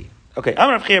PC. Okay.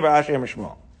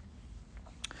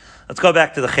 Let's go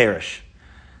back to the cherish.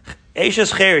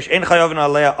 Eishes cherish, ein chayovin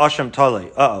alea asham tali.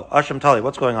 Asham tali.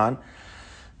 What's going on?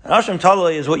 An asham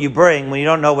tali is what you bring when you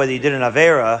don't know whether you did an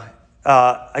avera.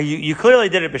 You clearly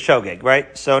did it b'shogeg,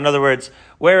 right? So in other words,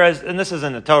 whereas, and this is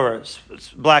in the Torah, it's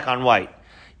black on white.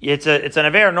 It's an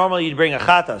avera. Normally you'd bring a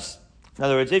chatas. In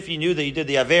other words, if you knew that you did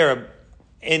the avera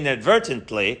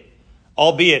inadvertently,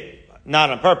 albeit not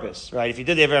on purpose, right? If you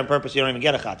did the avera on purpose, you don't even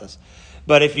get a chatas.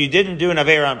 But if you didn't do an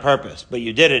avera on purpose, but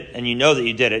you did it, and you know that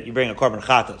you did it, you bring a korban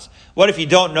chatas. What if you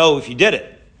don't know if you did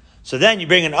it? So then you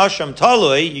bring an asham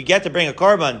talui, you get to bring a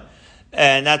korban,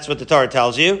 and that's what the Torah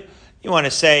tells you. You want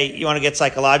to get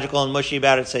psychological and mushy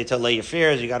about it, say to lay your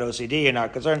fears, you got OCD, you're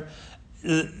not concerned.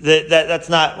 That's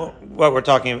not what we're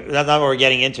talking, that's not what we're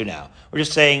getting into now. We're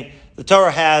just saying the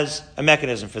Torah has a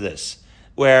mechanism for this,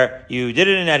 where you did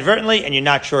it inadvertently and you're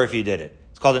not sure if you did it.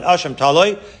 It's called an asham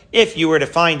taloi. If you were to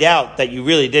find out that you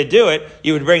really did do it,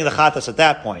 you would bring the chatas at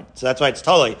that point. So that's why it's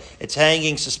taloi. It's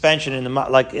hanging suspension in the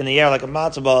air like a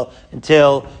matzah ball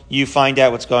until you find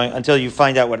out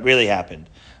what really happened.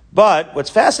 But what's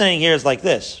fascinating here is like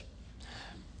this.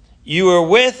 You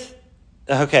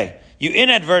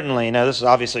inadvertently, now this is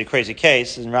obviously a crazy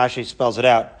case, and Rashi spells it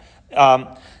out.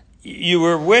 A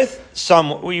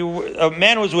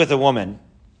man was with a woman.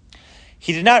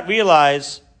 He did not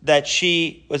realize that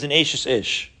she was an Ashes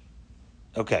Ish.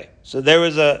 Okay, so there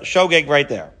was a shogeg right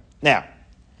there. Now,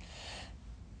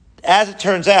 as it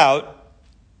turns out,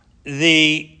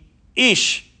 the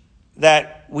Ish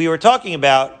that we were talking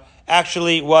about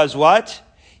actually was what?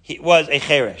 He was a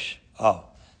Cheresh. Oh,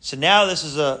 so now this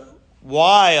is a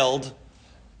wild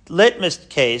litmus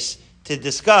case to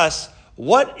discuss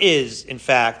what is, in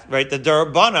fact, right, the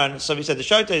Durabanan. So we said the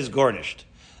Shota is garnished.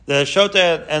 The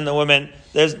Shota and the women,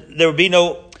 there would be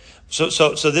no, so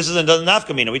this is another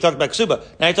nafkamina. We talked about Ksuba.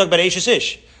 Now you talk about Ashes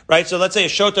Ish, right? So let's say a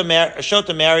Shota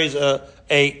marries a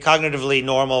cognitively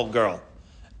normal girl,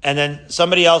 and then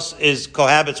somebody else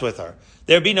cohabits with her.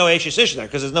 There'd be no Ashes Ish there,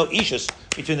 because there's no Ishus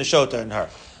between the Shota and her.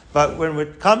 But when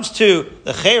it comes to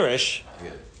the Cheresh,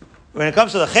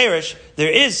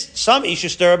 there is some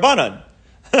Ishus Durabanan.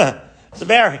 So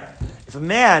Barry, if a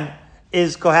man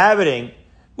is cohabiting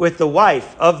with the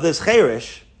wife of this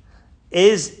Cheresh,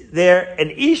 is there an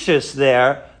Ishus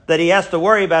there that he has to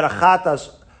worry about a Chatas?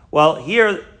 Well,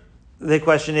 here the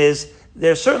question is,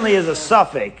 there certainly is a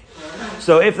suffix.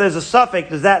 So if there's a suffix,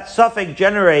 does that suffix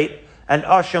generate an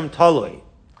Asham Talui?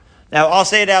 Now, I'll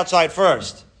say it outside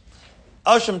first.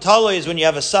 Asham Talui is when you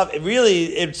have a suffix. Really,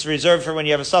 it's reserved for when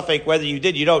you have a suffix, whether you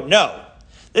did, you don't know.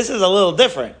 This is a little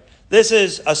different. This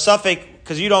is a suffix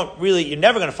because you're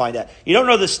never going to find that. You don't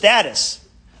know the status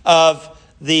of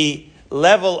the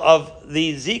level of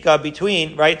the zika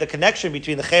between, right, the connection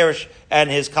between the cherish and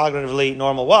his cognitively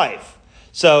normal wife.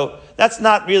 So that's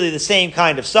not really the same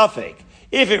kind of suffix,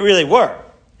 if it really were.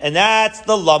 And that's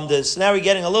the lumdus. Now we're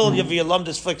getting a little of your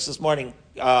lumdus fix this morning,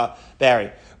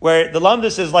 Barry, where the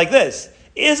lumdus is like this.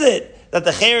 Is it that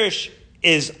the cherish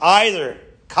is either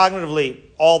cognitively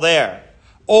all there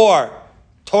or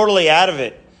totally out of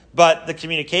it, but the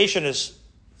communication is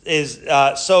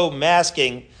so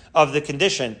masking of the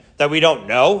condition that we don't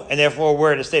know, and therefore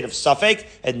we're in a state of suffix,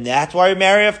 and that's why we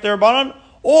marry after Rabbanon?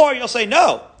 Or you'll say,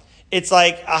 no, it's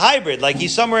like a hybrid, like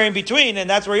he's somewhere in between, and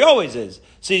that's where he always is.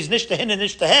 So he's nishtahin and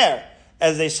nishtaher,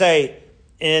 as they say,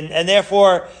 and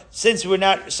therefore, since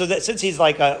he's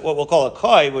like what we'll call a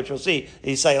koi, which we'll see,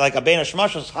 he's like a Bein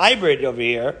HaShemashos hybrid over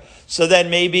here, so then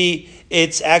maybe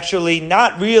it's actually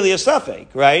not really a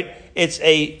suffix, right? It's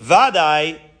a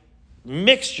vadai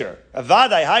mixture. A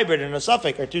vadai hybrid and a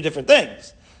suffix are two different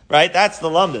things, right? That's the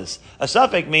lumdus. A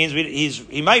suffix means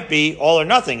he might be all or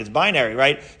nothing. It's binary,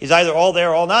 right? He's either all there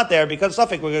or all not there. Because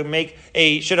suffix, we're going to make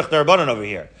a shidduch d'Rabbanan over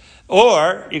here.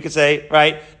 Or you could say,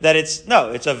 right, that it's a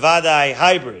vadai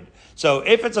hybrid. So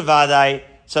if it's a vadai,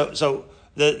 so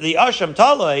the asham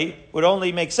taloi would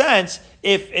only make sense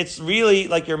if it's really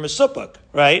like your mesupuk,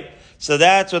 right? So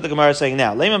that's what the Gemara is saying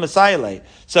now. Lema Messiah.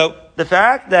 So the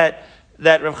fact that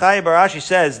Rav Chaya bar Ashi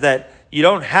says that you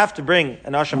don't have to bring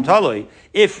an asham taloi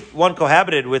if one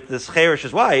cohabited with this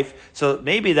cherish's wife, so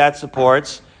maybe that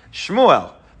supports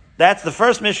Shmuel. That's the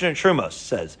first mission in Trumos,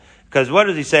 says. Because what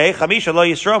does he say? Chamisha lo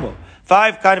yisromu.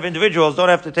 5 kind of individuals don't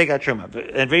have to take out truma.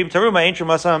 And v'im teruma ain't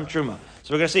trumasam truma.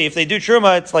 So we're going to see, if they do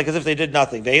truma, it's like as if they did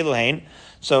nothing. Ve'elu hain.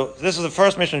 So this is the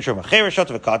first mission in truma. Cherish shot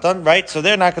v'katan, right? So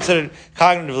they're not considered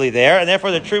cognitively there, and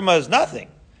therefore the truma is nothing.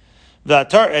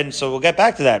 And so we'll get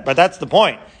back to that, but that's the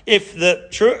point. If the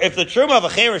truma of a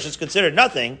cherish is considered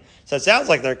nothing, so it sounds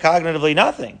like they're cognitively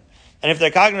nothing. And if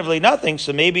they're cognitively nothing,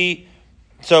 so maybe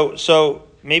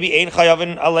ein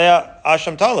chayavin alea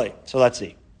asham talei. So let's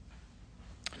see.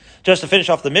 Just to finish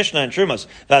off the Mishnah and Trumas,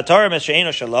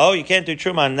 you can't do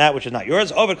Truma on that which is not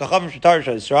yours. Ovid kachavim sh'tar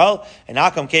Yisrael, and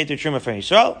Akam can't do Truma for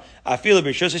Yisrael. I feel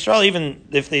b'rishus Yisrael, even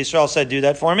if the Yisrael said do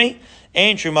that for me,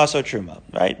 ain't Truma so Truma,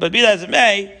 right? But be that as it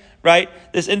may, right?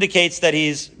 This indicates that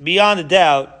he's beyond a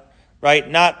doubt, right?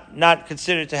 Not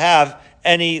considered to have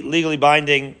any legally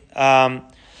binding,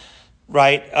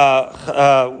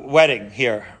 wedding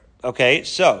here. Okay,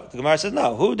 so the Gemara says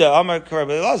no. Who the Amar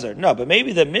Rabbi Elazar? No, but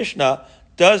maybe the Mishnah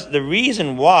does. The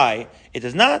reason why it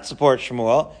does not support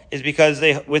Shmuel is because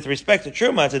with respect to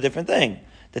Truma, it's a different thing.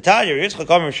 The Tanya Yitzchak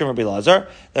Amar Shmuel Rabbi Elazar,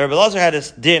 that Rabbi Elazar had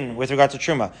this din with regard to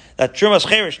Truma, that Truma's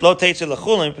cherish lo teitzel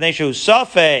lechulim pnei shehu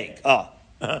safek.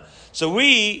 So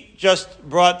we just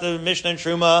brought the Mishnah and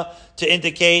Truma to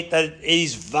indicate that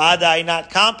he's vadai not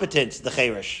competent, the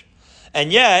cherish,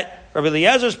 and yet Rabbi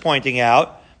Eliezer is pointing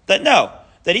out that no.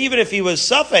 That even if he was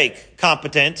safek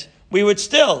competent, we would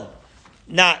still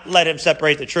not let him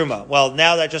separate the truma. Well,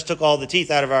 now that just took all the teeth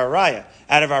out of our raya,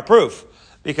 out of our proof,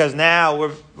 because now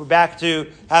we're back to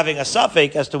having a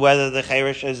safek as to whether the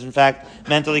cherish is in fact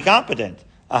mentally competent.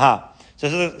 Aha.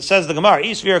 So says the Gemara,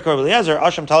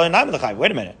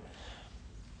 wait a minute.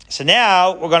 So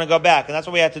now we're going to go back, and that's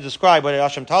what we had to describe what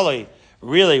Asham Tali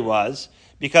really was,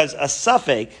 because a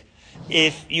safek,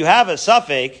 if you have a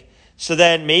safek, so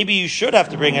then maybe you should have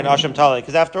to bring an Asham Tali,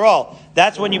 because after all,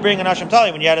 that's when you bring an Asham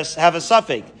Tali, when you have a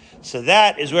suffix. So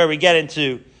that is where we get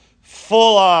into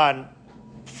full-on,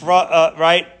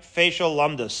 facial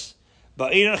lumdus.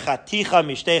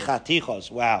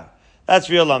 Wow. That's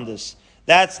real lumdus.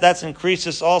 That's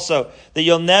increases also, that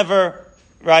you'll never,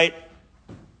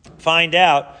 find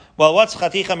out, well, what's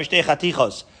chaticha mishtei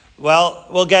chatichos? Well,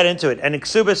 we'll get into it. And in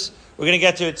Ksubis, we're going to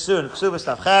get to it soon. Ksubis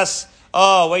Tavches.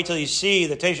 Oh, wait till you see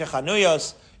the Teisha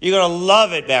Chanuyos. You're going to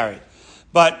love it, Barry.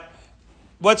 But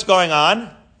what's going on,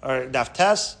 or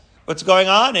Daftes, what's going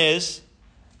on is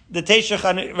the Teisha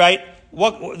Chanuyos, right?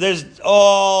 There's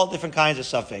all different kinds of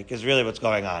suffix is really what's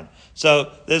going on.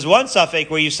 So there's one suffix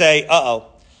where you say, I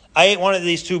ate one of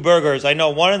these 2 burgers. I know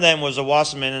one of them was a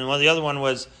Wasserman and the other one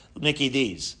was Mickey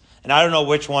D's. And I don't know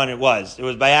which one it was. It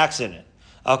was by accident.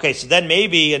 Okay, so then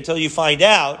maybe until you find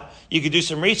out, you could do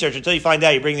some research. Until you find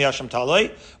out, you bring the Asham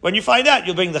Taloi. When you find out,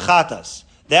 you'll bring the Chatas.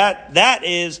 That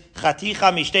is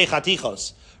Chaticha Mishtei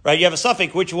Chatichos. Right? You have a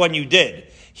suffix, which one you did.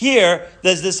 Here,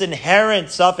 there's this inherent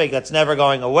suffix that's never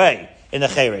going away in the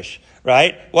Cherish.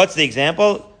 Right? What's the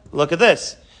example? Look at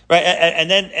this. Right?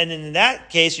 And in that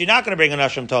case, you're not going to bring an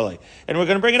Asham Taloi. And we're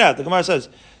going to bring it out. The Gemara says,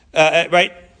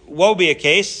 what would be a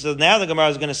case? So now the Gemara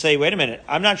is going to say, wait a minute,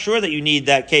 I'm not sure that you need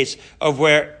that case of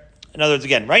where In other words,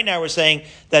 again, right now we're saying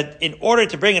that in order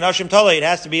to bring an Ashim Talei, it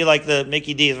has to be like the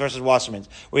Mickey D's versus Wasserman's,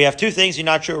 where you have two things, you're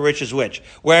not sure which is which.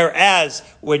 Whereas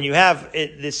when you have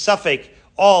this suffix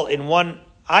all in one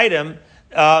item,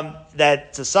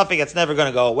 that's a suffix that's never going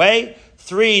to go away.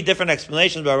 Three different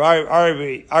explanations by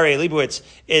Ari Leibowitz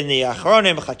in the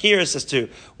Achronim Chakiris as to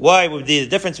why would be the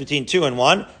difference between 2 and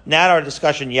 1. Not our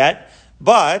discussion yet,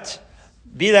 but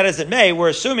be that as it may, we're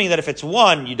assuming that if it's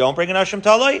 1, you don't bring an Ashim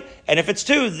Talei, and if it's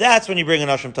 2, that's when you bring an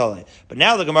Ashim Talei. But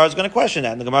now the Gemara is going to question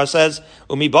that, and the Gemara says,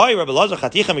 Umi bai Rabbi Lazar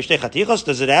chaticha mishtei chatichos,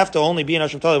 does it have to only be an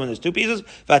Ashim Talei when there's 2 pieces?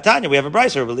 V'atanya, we have a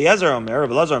brayser, Rabbi Eliezer Omer,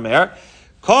 Rabbi Lazar Omer,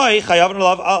 koi chayav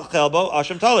n'lav al chelbo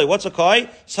Ashim Talei. What's a koi?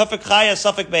 Safek chaya,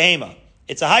 safek behema.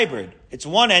 It's a hybrid. It's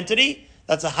one entity,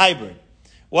 that's a hybrid.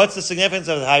 What's the significance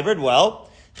of the hybrid? Well,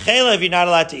 chelev you're not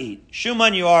allowed to eat.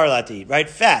 Shuman you are allowed to eat, right?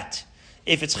 Fat.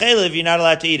 If it's chelev, you're not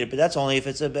allowed to eat it, but that's only if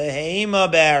it's a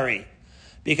behema berry.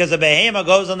 Because a behema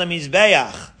goes on the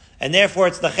mizbeach, and therefore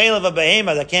it's the chelev of a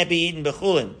behema that can't be eaten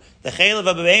bechulin. The chelev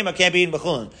of a behema can't be eaten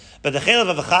bechulin. But the chelev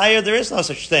of a chaya, there is no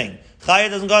such thing. Chaya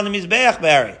doesn't go on the mizbeach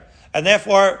berry. And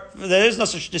therefore, there is no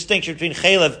such distinction between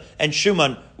chelev and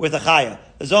shuman with a chaya.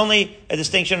 There's only a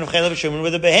distinction of chelev and shuman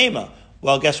with a behema.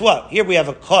 Well, guess what? Here we have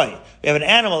a koi. We have an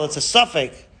animal that's a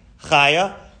suffix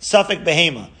chaya, suffix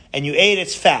behema, and you ate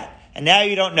its fat. And now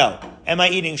you don't know. Am I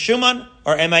eating shuman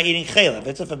or am I eating chelev?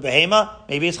 If it's a behema,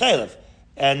 maybe it's chelev.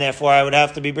 And therefore I would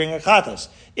have to be bringing a chatas.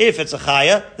 If it's a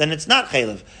chaya, then it's not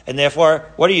chelev. And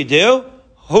therefore, what do?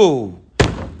 Who?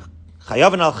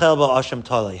 Chayav al chelba asham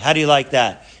talei. How do you like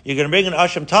that? You're going to bring an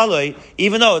asham talei,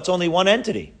 even though it's only one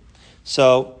entity.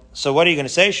 So what are you going to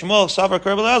say? Shmuel, Savar,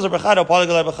 Rabbi Elazar, Bechada,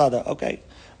 Polygalei, Bechada. Okay.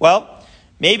 Well,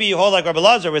 maybe you hold like Rabbi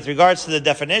Elazar with regards to the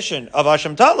definition of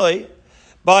asham talei,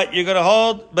 but you're not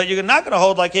going to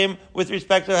hold like him with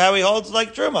respect to how he holds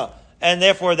like Truma. And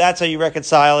therefore, that's how you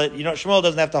reconcile it. Shmuel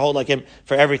doesn't have to hold like him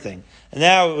for everything. And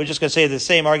now we're just going to say the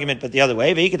same argument, but the other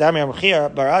way. The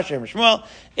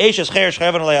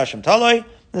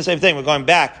same thing. We're going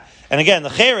back. And again, the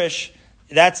cherish,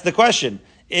 that's the question.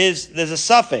 There's a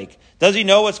suffix. Does he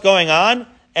know what's going on,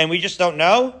 and we just don't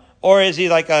know? Or is he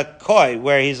like a koi,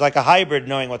 where he's like a hybrid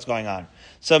knowing what's going on?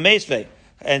 So, meisvei.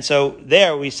 And so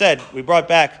there we brought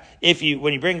back,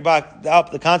 when you bring back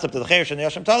up the concept of the Cherish and the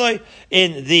Asham Taloi,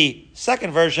 in the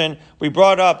second version, we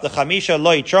brought up the Chamisha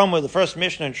Loi Troma, the first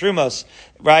Mishnah in Trumos,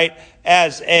 right,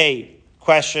 as a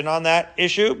question on that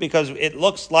issue, because it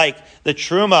looks like the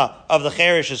Truma of the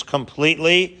Cherish is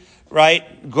completely,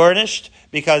 right, garnished,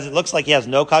 because it looks like he has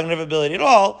no cognitive ability at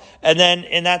all. And then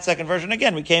in that second version,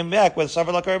 again, we came back with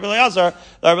Savar Laka Rabbi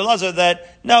Elazar,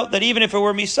 that even if it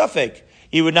were misafik,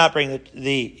 he would not bring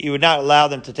he would not allow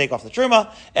them to take off the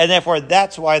truma, and therefore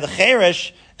that's why the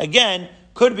cherish, again,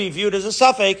 could be viewed as a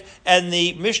suffix, and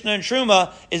the Mishnah and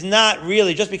Truma is not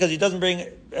really, just because he doesn't bring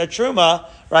a Truma,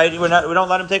 right, we don't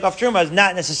let him take off Truma, is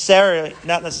not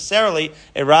necessarily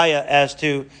a raya as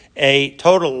to a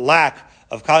total lack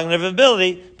of cognitive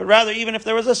ability, but rather even if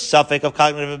there was a suffix of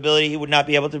cognitive ability, he would not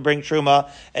be able to bring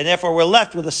Truma, and therefore we're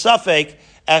left with a suffix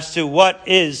as to what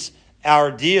is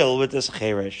our deal with this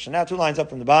cherish. So now 2 lines up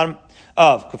from the bottom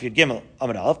of Kufyud Gimel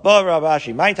Amud Aleph. Ba Rav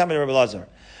Ashi, my time Rabbi Elazar.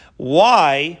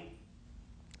 Why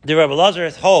did Rabbi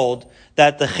Elazar hold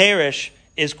that the cherish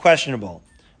is questionable?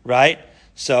 Right?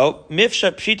 So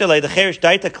mifsha pshita the cherish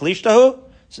daita klishtahu.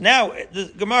 So now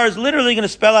the Gemara is literally going to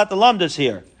spell out the lumdas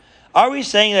here. Are we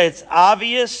saying that it's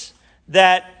obvious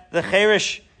that the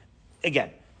cherish,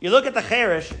 again, you look at the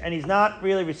cherish and he's not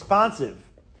really responsive.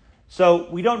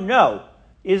 So we don't know.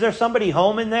 Is there somebody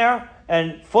home in there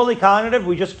and fully cognitive?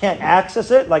 We just can't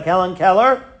access it, like Helen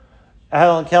Keller.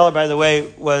 Helen Keller, by the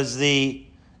way, was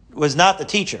not the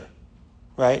teacher,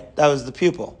 right? That was the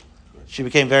pupil. She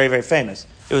became very, very famous.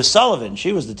 It was Sullivan.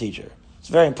 She was the teacher. It's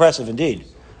very impressive indeed.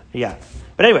 Yeah.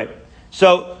 But anyway,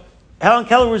 so Helen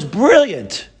Keller was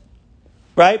brilliant,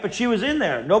 right? But she was in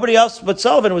there. Nobody else but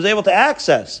Sullivan was able to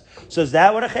access. So is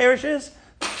that what a cherish is?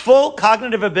 Full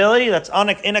cognitive ability that's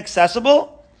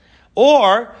inaccessible?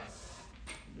 Or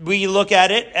we look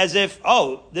at it as if,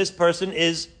 this person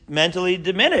is mentally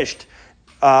diminished.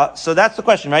 So that's the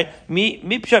question, right? Do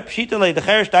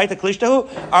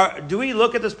we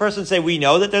look at this person and say, we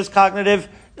know that there's cognitive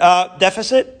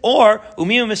deficit? Or,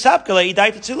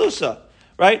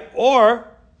 right? Or,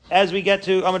 as we get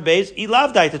to Amud Beis,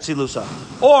 ilav daita tzilusa.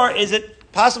 Or is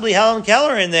it possibly Helen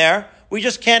Keller in there? We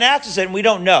just can't access it and we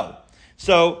don't know.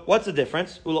 So what's the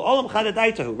difference?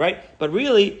 Right? But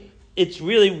really, it's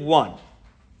really one.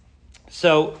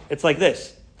 So it's like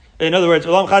this. In other words,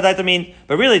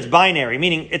 but really it's binary,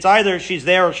 meaning it's either she's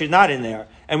there or she's not in there,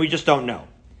 and we just don't know.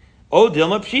 O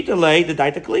dilma pshita le the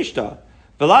daita kalishta.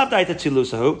 V'lav daita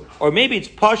tzilusahu, or maybe it's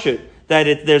pashut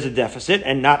that there's a deficit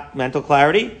and not mental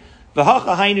clarity.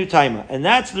 V'hacha hainu taima, and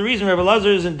that's the reason Rebbe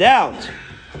Elazar is in doubt.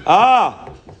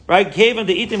 Right? Kavan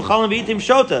to itim chalim v'itim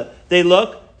shota. They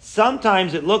look.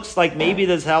 Sometimes it looks like maybe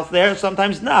there's health there,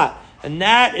 sometimes not. And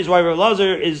that is why Rebbe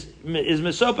Elazar is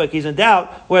misopek. He's in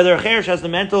doubt whether a cheresh has the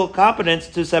mental competence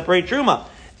to separate truma.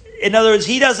 In other words,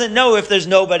 he doesn't know if there's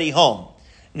nobody home.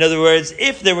 In other words,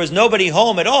 if there was nobody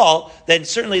home at all, then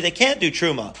certainly they can't do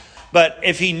truma. But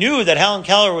if he knew that Helen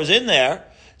Keller was in there,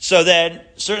 so then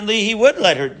certainly he would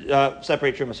let her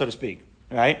separate truma, so to speak.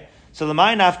 Right? So the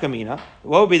Mai Nafkamina,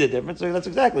 what would be the difference? So that's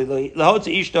exactly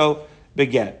Lahotza Ishto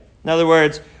Beget. In other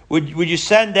words, would you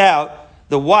send out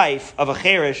the wife of a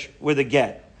cheresh with a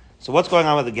get? So what's going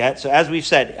on with a get? So as we've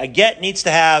said, a get needs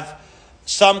to have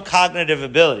some cognitive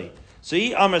ability. So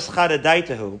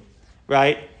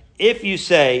right? If you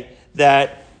say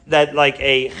that like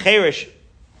a cheresh,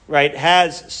 right,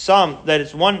 has some,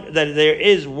 that there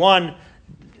is one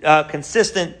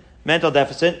consistent mental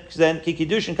deficit, then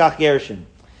kikidushin kach gerushin.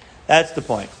 That's the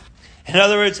point. In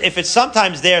other words, if it's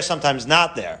sometimes there, sometimes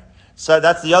not there. So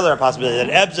that's the other possibility, that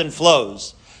ebbs and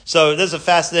flows. So this is a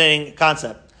fascinating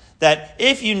concept. That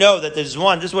if you know that there's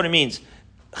one, this is what it means.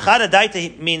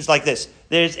 Chadadaita means like this.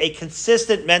 There's a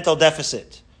consistent mental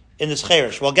deficit in this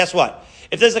cheresh. Well, guess what?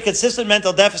 If there's a consistent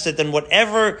mental deficit, then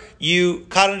whatever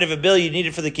cognitive ability you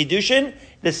needed for the kiddushin,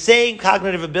 the same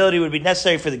cognitive ability would be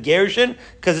necessary for the gerushin,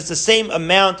 because it's the same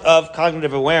amount of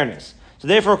cognitive awareness. So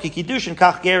therefore, kiddushin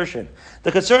kach gerushin.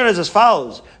 The concern is as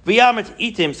follows: v'yamet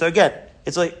itim. So again,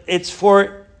 it's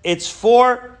for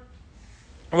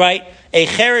right a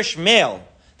cheresh male.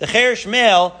 The cheresh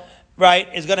male, right,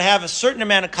 is going to have a certain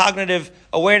amount of cognitive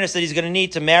awareness that he's going to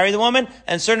need to marry the woman,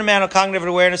 and a certain amount of cognitive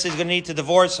awareness that he's going to need to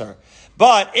divorce her.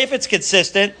 But if it's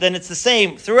consistent, then it's the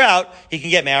same throughout. He can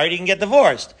get married, he can get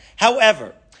divorced.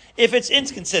 However, if it's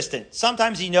inconsistent,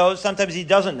 sometimes he knows, sometimes he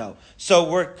doesn't know. So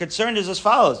we're concerned as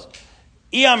follows.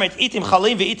 Sometimes he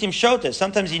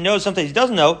knows, sometimes he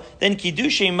doesn't know. Then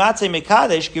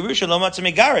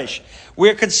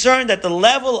we're concerned that the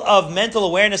level of mental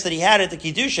awareness that he had at the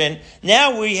kiddushin,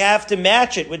 now we have to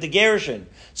match it with the gerushin.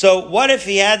 So what if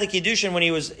he had the kiddushin when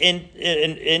he was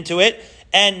into it,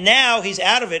 and now he's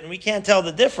out of it, and we can't tell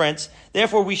the difference?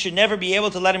 Therefore, we should never be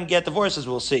able to let him get divorced, as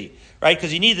we'll see, right?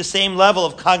 Because you need the same level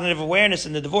of cognitive awareness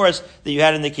in the divorce that you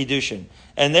had in the kiddushin,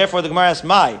 and therefore the Gemara asks,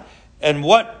 "My," and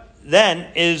what then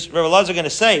is Rebbe Elazar going to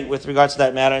say with regards to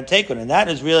that matter in Tekun? And that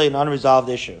is really an unresolved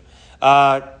issue.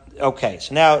 Okay,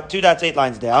 so now 2.8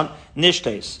 lines down,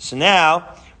 Nishtes. So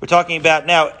now we're talking about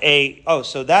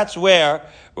so that's where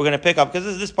we're going to pick up,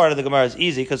 because this part of the Gemara is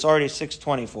easy because it's already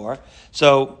 6:24.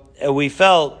 So we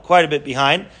fell quite a bit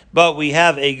behind, but we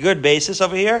have a good basis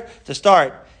over here to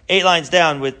start 8 lines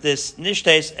down with this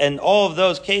Nishtes, and all of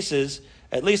those cases,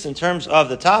 at least in terms of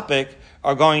the topic,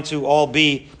 are going to all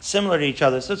be similar to each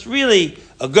other. So it's really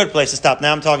a good place to stop.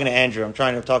 Now I'm talking to Andrew. I'm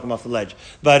trying to talk him off the ledge.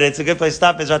 But it's a good place to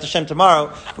stop. Bezrat Hashem,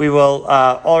 tomorrow we will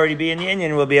already be in the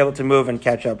Indian. We'll be able to move and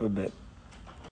catch up a bit.